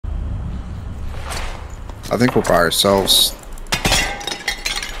I think we're by ourselves.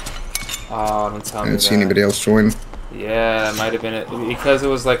 Oh, don't tell I me didn't that. see anybody else join. Yeah, it might have been it. Because it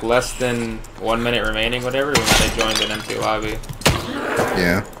was like less than 1 minute remaining, whatever, we might have joined an empty lobby.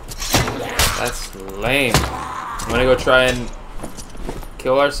 Yeah. That's lame. Wanna go try and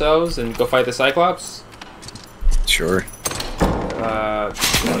kill ourselves and go fight the Cyclops? Sure.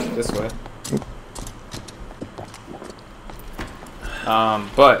 This way.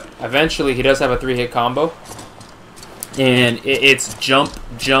 But eventually he does have a 3-hit combo. And it's jump,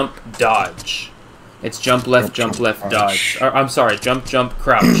 jump, dodge. It's jump left, jump left, dodge. Or, I'm sorry, jump, jump,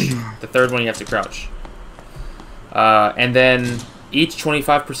 crouch. The third one you have to crouch. And then each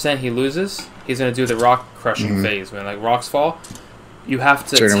 25% he loses, he's gonna do the rock crushing phase. When like rocks fall, you have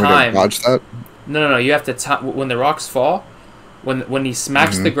to time. Dodge that? No. You have to time when the rocks fall. When he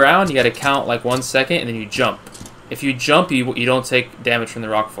smacks the ground, you got to count like 1 second, and then you jump. If you jump, you don't take damage from the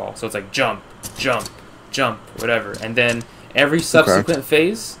rock fall. So it's like jump, jump, jump, whatever. And then every subsequent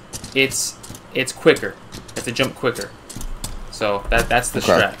phase, it's quicker. You have to jump quicker. So that's the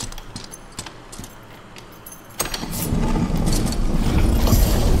strat.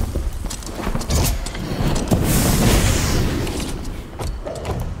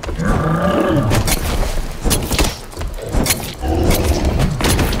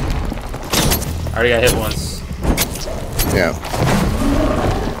 I already got hit once. Yeah.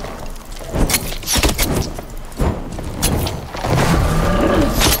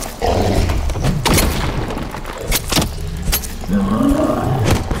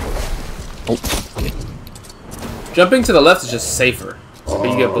 Oh. Jumping to the left is just safer, but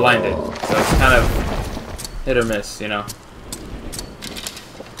you get blinded. So it's kind of hit or miss, you know.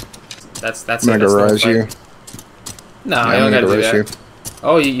 That's I'm gonna go res you. No, I don't gotta do that. You.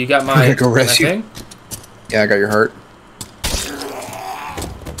 Oh, you got my, I'm gonna go res you. Thing? Yeah, I got your heart.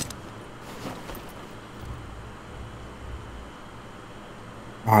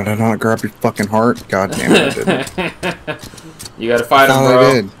 Oh, did I not grab your fucking heart? God damn it, I didn't. You gotta fight him, bro.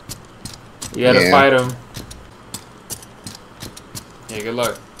 I did. You gotta fight him. Yeah, good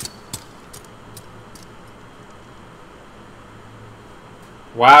luck.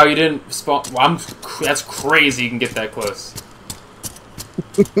 Wow, you didn't spawn. Well, that's crazy you can get that close.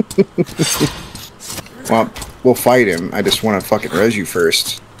 Well, we'll fight him. I just want to fucking res you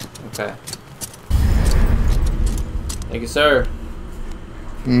first. Okay. Thank you, sir.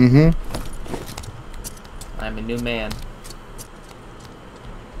 Mm-hmm. I'm a new man.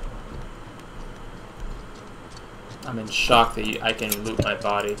 I'm in shock that I can loot my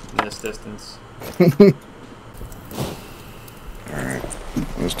body in this distance. Alright,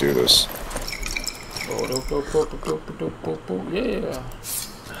 let's do this. Yeah.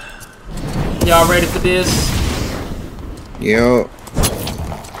 Y'all ready for this? Yo.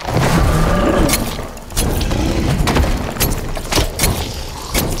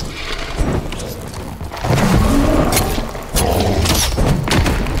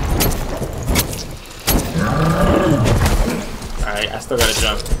 Alright, I still gotta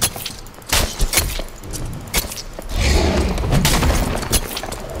jump.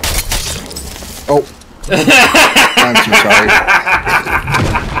 Oh. I'm too sorry.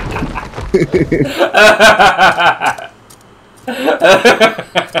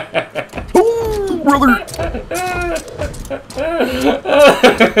 Ooh, brother.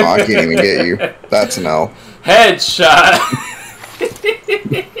 Oh, I can't even get you. That's an L. Headshot.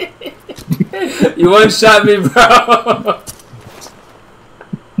 You one-shot me, bro.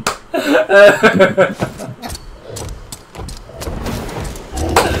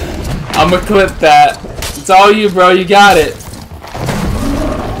 I'ma clip that. It's all you, bro. You got it.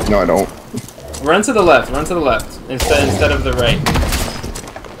 No, I don't. Run to the left. Run to the left instead of the right.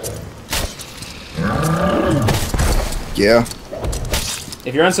 Yeah.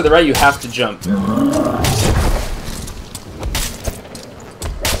 If you run to the right, you have to jump.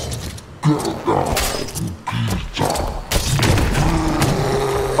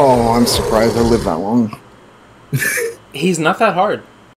 Oh, I'm surprised I lived that long. He's not that hard.